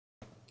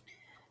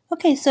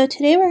Okay, so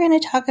today we're going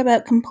to talk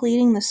about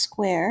completing the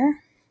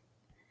square.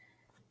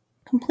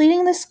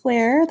 Completing the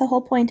square, the whole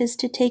point is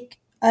to take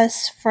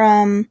us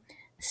from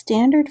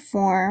standard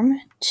form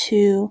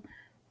to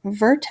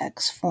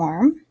vertex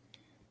form.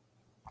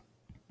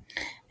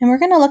 And we're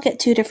going to look at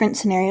two different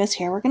scenarios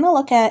here. We're going to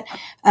look at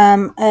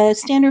a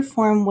standard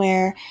form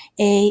where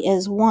a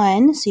is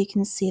 1, so you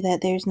can see that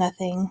there's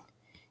nothing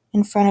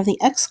in front of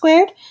the x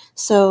squared.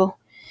 So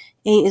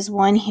a is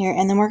 1 here,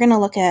 and then we're going to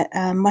look at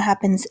what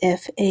happens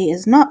if a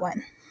is not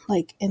 1,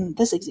 like in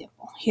this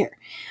example here.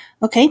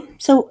 Okay,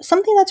 so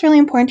something that's really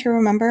important to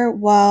remember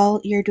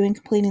while you're doing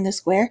completing the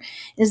square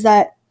is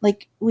that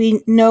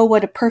we know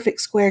what a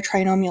perfect square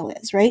trinomial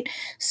is, right?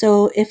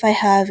 So if I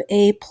have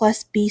a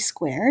plus b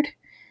squared,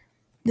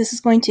 this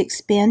is going to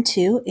expand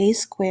to a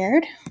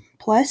squared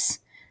plus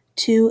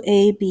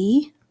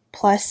 2ab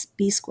plus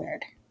b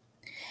squared.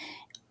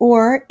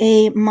 Or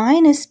a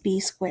minus b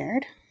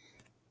squared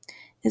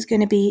is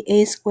going to be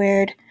a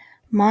squared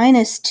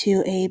minus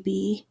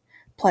 2ab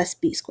plus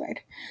b squared.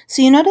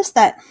 So you notice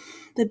that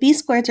the b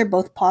squareds are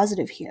both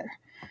positive here,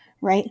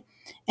 right?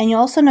 And you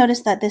also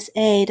notice that this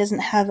a doesn't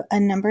have a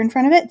number in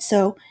front of it,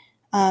 so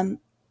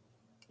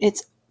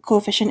its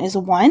coefficient is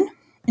 1.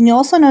 And you'll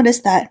also notice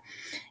that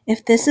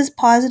if this is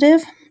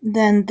positive,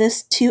 then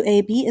this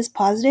 2ab is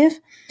positive.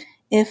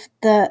 If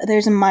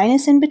there's a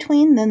minus in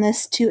between, then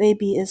this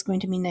 2ab is going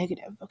to be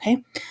negative,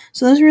 okay?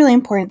 So those are really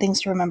important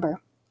things to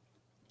remember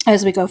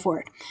as we go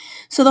forward.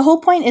 So the whole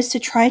point is to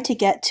try to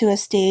get to a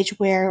stage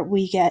where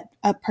we get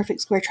a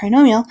perfect square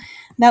trinomial.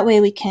 That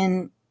way we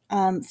can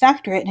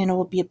factor it and it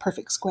will be a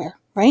perfect square,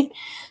 right?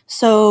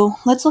 So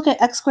let's look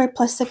at x squared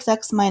plus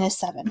 6x minus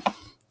 7.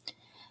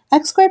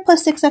 X squared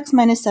plus 6x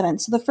minus 7.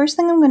 So the first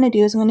thing I'm going to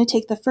do is I'm going to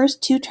take the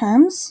first two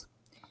terms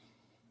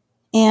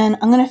and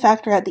I'm going to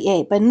factor out the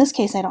a. But in this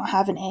case, I don't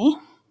have an a.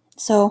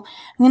 So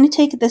I'm going to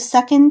take the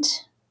second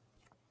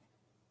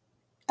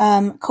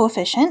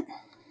coefficient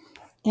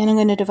and I'm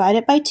going to divide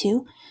it by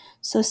 2.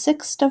 So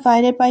 6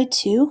 divided by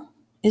 2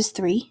 is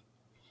 3.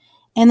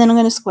 And then I'm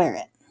going to square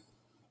it.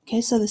 Okay,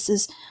 so this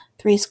is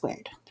 3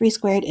 squared. 3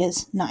 squared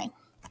is 9,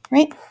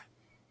 right?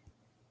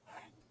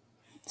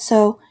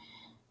 So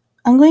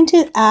I'm going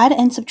to add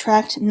and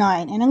subtract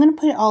 9, and I'm going to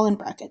put it all in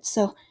brackets.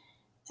 So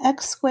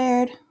x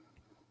squared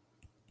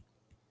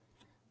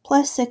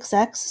plus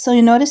 6x. So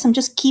you notice I'm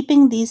just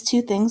keeping these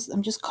two things.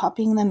 I'm just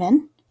copying them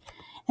in.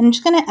 And I'm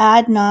just going to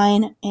add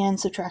 9 and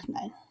subtract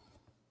 9.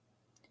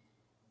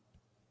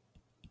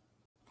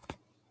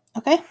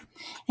 Okay?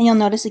 And you'll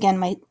notice again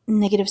my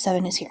negative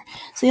 7 is here.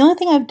 So the only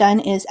thing I've done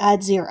is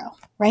add 0,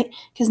 right?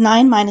 Because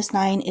 9 minus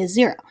 9 is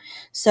 0.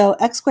 So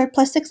x squared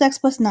plus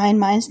 6x plus 9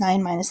 minus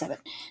 9 minus 7.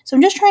 So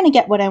I'm just trying to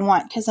get what I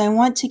want because I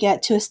want to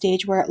get to a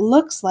stage where it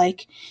looks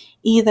like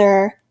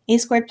either a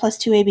squared plus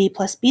 2ab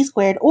plus b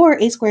squared or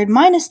a squared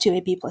minus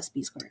 2ab plus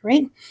b squared,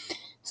 right?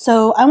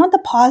 So I want the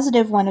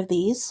positive one of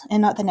these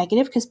and not the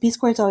negative because b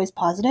squared is always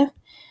positive.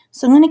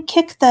 So I'm going to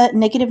kick the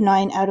negative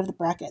 9 out of the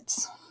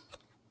brackets.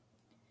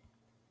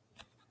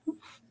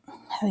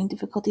 Having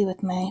difficulty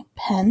with my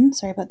pen,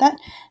 sorry about that.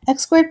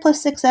 X squared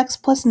plus 6x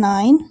plus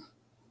 9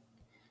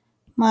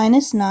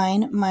 minus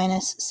 9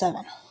 minus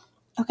 7.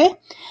 Okay,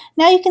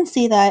 now you can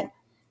see that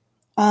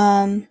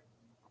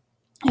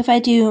if I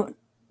do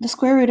the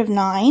square root of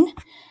 9,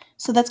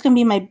 so that's going to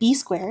be my b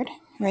squared,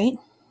 right?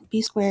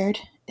 B squared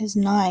is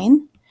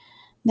 9.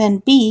 Then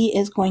b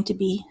is going to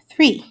be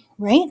 3,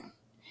 right?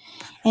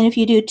 And if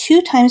you do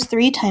 2 times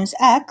 3 times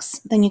x,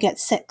 then you get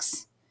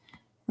 6,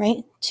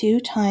 right?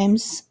 2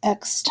 times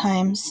x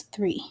times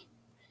 3,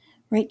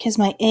 right? Because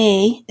my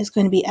a is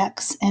going to be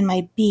x and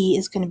my b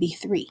is going to be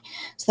 3.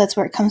 So that's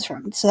where it comes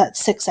from. So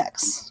that's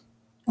 6x,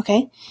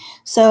 okay?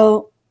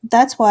 So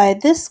that's why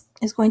this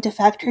is going to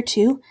factor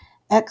to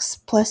x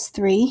plus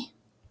 3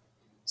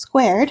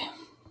 squared.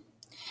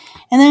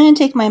 And then I'm going to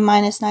take my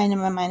minus 9 and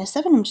my minus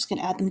 7. I'm just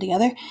going to add them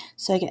together.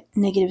 So I get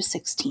negative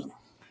 16.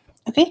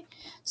 Okay,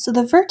 so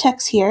the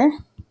vertex here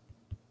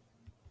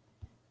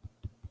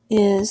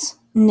is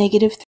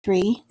negative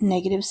 3,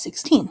 negative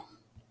 16.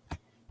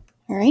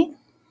 All right.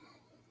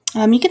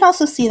 You can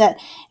also see that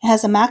it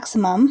has a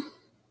maximum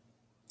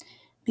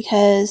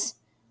because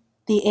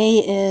the a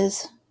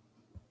is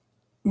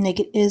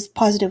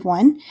positive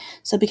 1.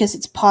 So because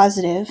it's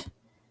positive,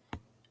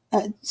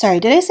 sorry,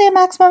 did I say a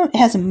maximum? It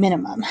has a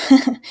minimum.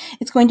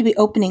 It's going to be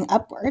opening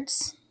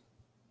upwards.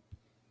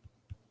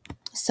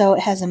 So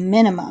it has a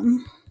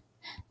minimum.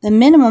 The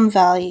minimum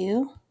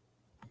value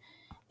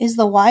is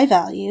the y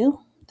value.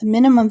 The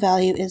minimum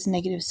value is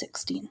negative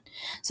 16.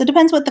 So it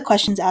depends what the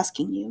question's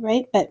asking you,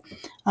 right? But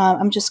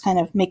I'm just kind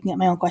of making up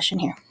my own question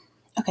here.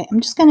 Okay, I'm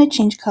just going to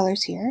change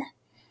colors here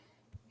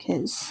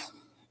because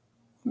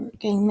we're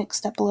getting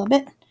mixed up a little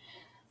bit.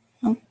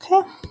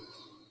 Okay.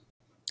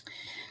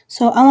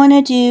 So I want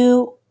to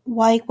do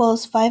y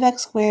equals 5x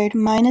squared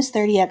minus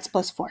 30x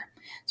plus 4.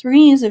 So we're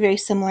going to use a very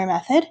similar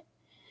method.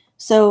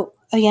 So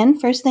again,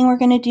 first thing we're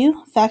going to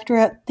do, factor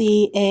out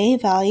the a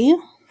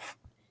value.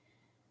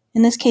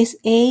 In this case,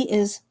 a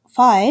is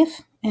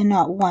 5 and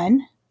not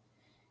 1.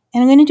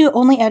 And I'm going to do it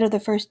only out of the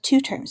first two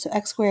terms, so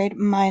x squared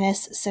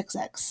minus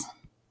 6x.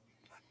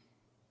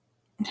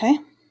 Okay?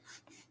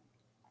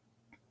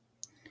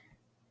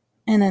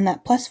 And then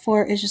that plus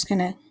 4 is just going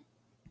to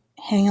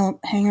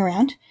hang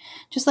around.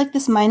 Just like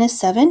this minus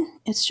 7,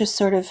 it's just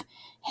sort of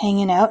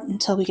hanging out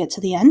until we get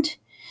to the end.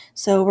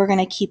 So we're going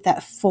to keep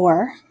that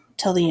 4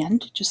 till the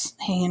end, just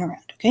hanging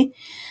around, okay?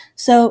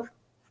 So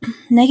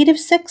negative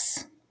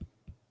 6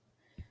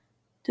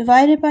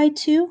 divided by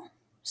 2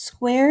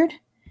 squared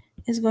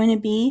is going to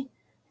be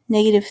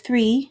negative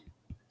 3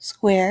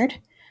 squared,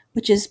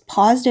 which is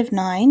positive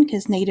 9,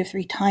 because negative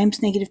 3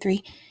 times negative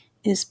 3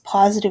 is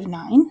positive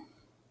 9.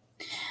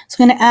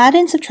 So I'm going to add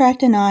and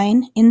subtract a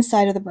 9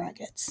 inside of the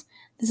brackets.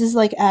 This is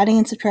like adding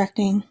and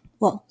subtracting,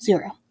 well,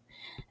 0.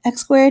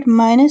 X squared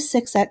minus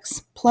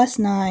 6x plus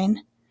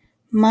 9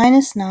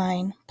 minus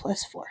 9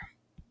 plus 4.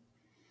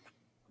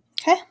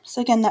 Okay,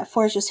 so again, that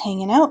 4 is just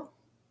hanging out.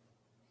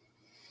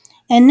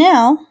 And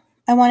now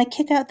I want to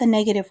kick out the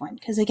negative 1,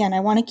 because again, I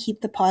want to keep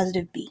the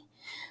positive b.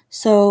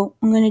 So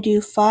I'm going to do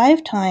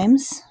 5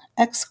 times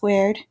x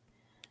squared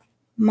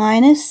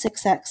minus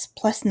 6x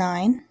plus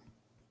 9.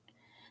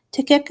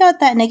 To kick out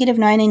that negative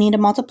 9, I need to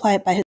multiply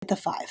it by the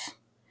 5.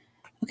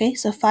 Okay,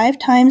 so 5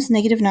 times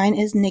negative 9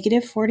 is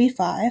negative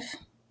 45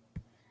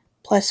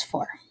 plus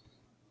 4.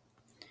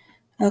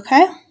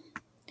 Okay,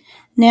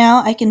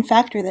 now I can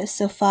factor this.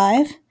 So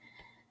 5,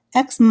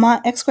 x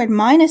squared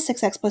minus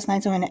 6x plus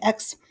 9, so I'm going to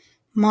x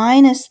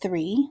minus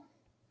 3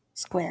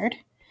 squared.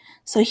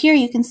 So here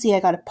you can see I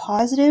got a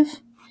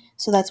positive,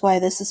 so that's why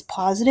this is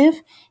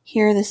positive.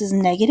 Here this is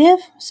negative,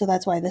 so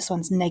that's why this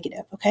one's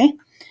negative, okay?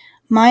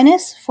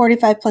 Minus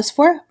 45 plus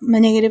 4,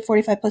 negative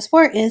 45 plus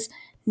 4 is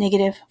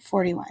negative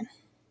 41.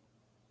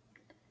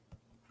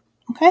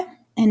 Okay,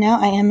 and now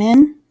I am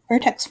in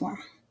vertex form.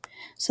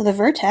 So the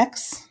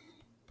vertex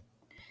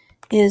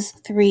is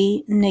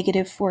 3,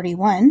 negative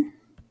 41.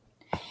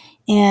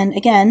 And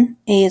again,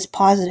 A is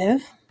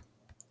positive,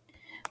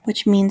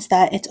 which means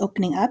that it's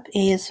opening up.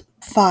 A is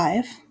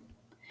 5,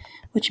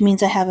 which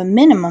means I have a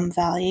minimum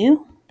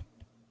value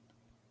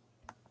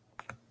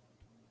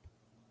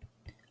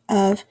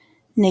of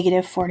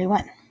negative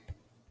 41.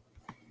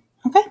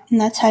 Okay,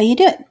 and that's how you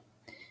do it.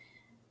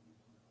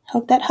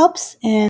 Hope that helps. And